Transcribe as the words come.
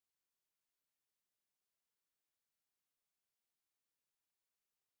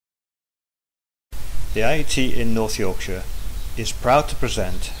The IET in North Yorkshire is proud to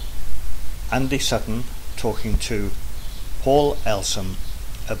present Andy Sutton talking to Paul Elsom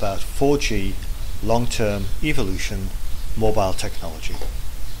about 4G long-term evolution mobile technology.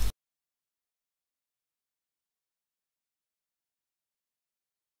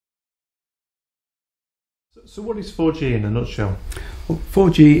 So what is 4G in a nutshell? Well,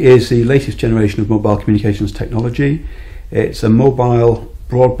 4G is the latest generation of mobile communications technology. It's a mobile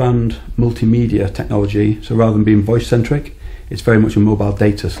broadband multimedia technology, so rather than being voice centric, it's very much a mobile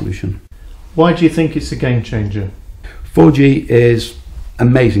data solution. Why do you think it's a game changer? 4G is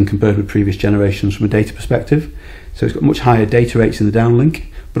amazing compared with previous generations from a data perspective. So it's got much higher data rates in the downlink,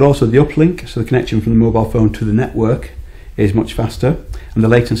 but also the uplink, so the connection from the mobile phone to the network is much faster and the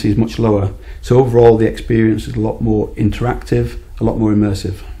latency is much lower. So overall the experience is a lot more interactive, a lot more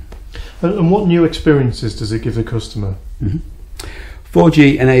immersive. And what new experiences does it give the customer?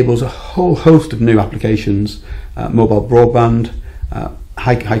 4G enables a whole host of new applications, mobile broadband,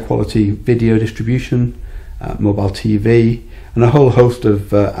 high quality video distribution, mobile TV, and a whole host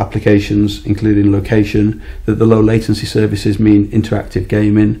of applications including location, that the low latency services mean interactive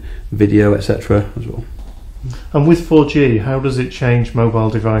gaming, video, etc. as well. And with 4G, how does it change mobile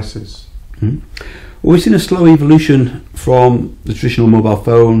devices? Well, we've seen a slow evolution from the traditional mobile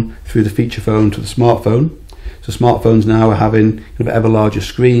phone through the feature phone to the smartphone. So smartphones now are having kind of ever larger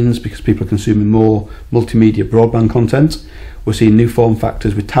screens because people are consuming more multimedia broadband content. We're seeing new form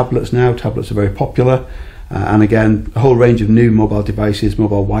factors with tablets now. Tablets are very popular. And again, a whole range of new mobile devices,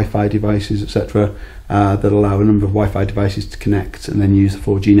 mobile Wi-Fi devices, etc. That allow a number of Wi-Fi devices to connect and then use the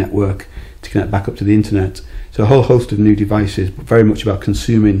 4G network to connect back up to the internet. So a whole host of new devices, but very much about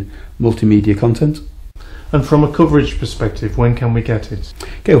consuming multimedia content. And from a coverage perspective, when can we get it?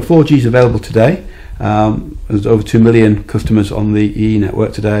 Okay, well 4G is available today. There's over 2 million customers on the EE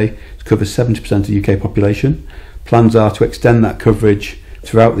network today. It covers 70% of the UK population. Plans are to extend that coverage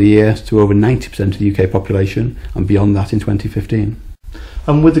throughout the year to over 90% of the UK population and beyond that in 2015.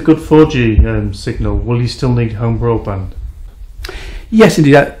 And with a good 4G signal, will you still need home broadband? Yes,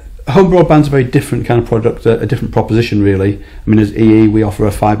 indeed. Home broadband's a very different kind of product, a different proposition really. I mean, as EE we offer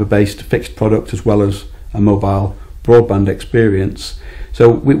a fibre-based fixed product as well as a mobile broadband experience. So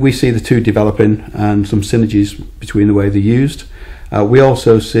we see the two developing and some synergies between the way they're used. We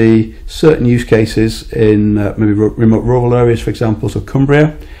also see certain use cases in maybe remote rural areas, for example, so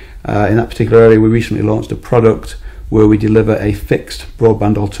Cumbria. In that particular area we recently launched a product where we deliver a fixed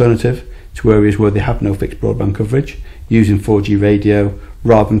broadband alternative to areas where they have no fixed broadband coverage using 4G radio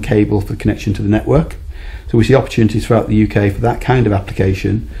rather than cable for connection to the network. So we see opportunities throughout the UK for that kind of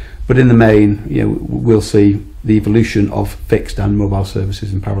application, but in the main, you know, we'll see the evolution of fixed and mobile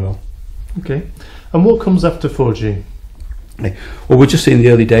services in parallel. Okay, and what comes after 4G? Well, we're just seeing the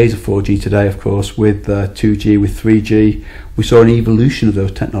early days of 4G today, of course, with 2G, with 3G. We saw an evolution of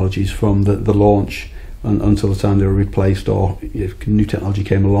those technologies from the launch until the time they were replaced or new technology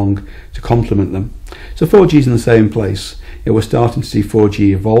came along to complement them. So 4G is in the same place. We're starting to see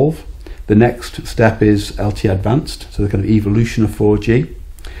 4G evolve. The next step is LTE Advanced, so the kind of evolution of 4G.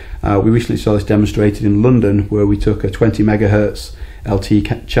 We recently saw this demonstrated in London where we took a 20 megahertz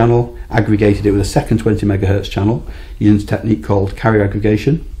LTE channel, aggregated it with a second 20 megahertz channel using a technique called carrier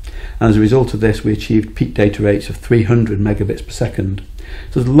aggregation, and as a result of this we achieved peak data rates of 300 megabits per second.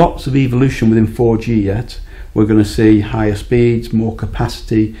 So there's lots of evolution within 4G yet. We're going to see higher speeds, more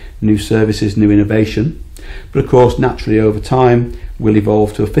capacity, new services, new innovation, but of course naturally over time we'll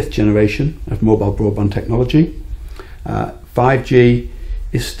evolve to a fifth generation of mobile broadband technology. 5G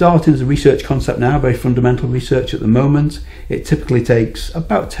is starting as a research concept now, very fundamental research at the moment. It typically takes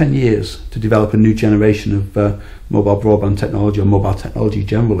about 10 years to develop a new generation of mobile broadband technology or mobile technology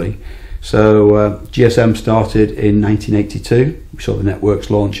generally. So GSM started in 1982. We saw the networks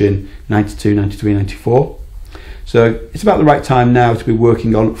launch in 92, 93, 94. So it's about the right time now to be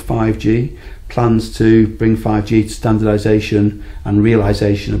working on 5G. Plans to bring 5G to standardization and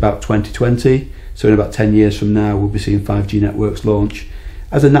realization about 2020. So in about 10 years from now we'll be seeing 5G networks launch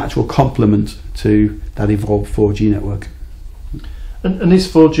as a natural complement to that evolved 4G network. And is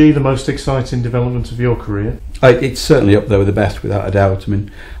 4G the most exciting development of your career? It's certainly up there with the best, without a doubt. I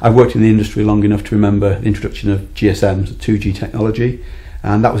mean, I've worked in the industry long enough to remember the introduction of GSM, so 2G technology,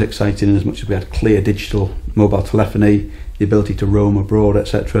 and that was exciting in as much as we had clear digital mobile telephony, the ability to roam abroad,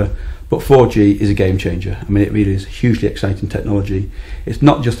 etc. But 4G is a game changer. I mean, it really is hugely exciting technology. It's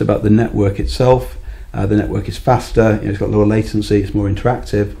not just about the network itself. The network is faster, it's got lower latency, it's more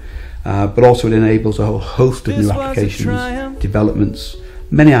interactive, but also it enables a whole host of new applications, developments,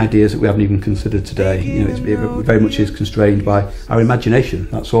 many ideas that we haven't even considered today. You know, it very much is constrained by our imagination,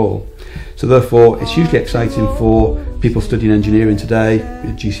 that's all. So therefore, it's hugely exciting for people studying engineering today,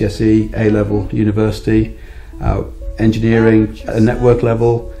 GCSE, A-level, university, engineering, a network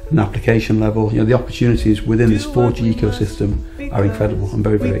level, an application level. You know, the opportunities within this 4G ecosystem are incredible and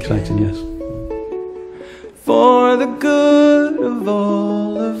very, very exciting, yes. For the good of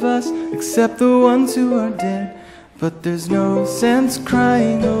all of us, except the ones who are dead. But there's no sense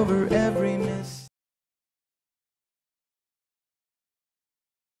crying over every miss.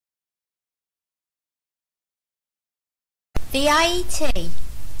 The IET,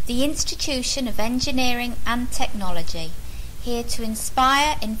 the Institution of Engineering and Technology, here to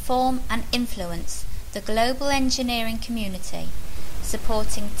inspire, inform and influence the global engineering community,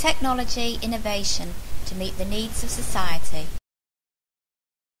 supporting technology innovation to meet the needs of society.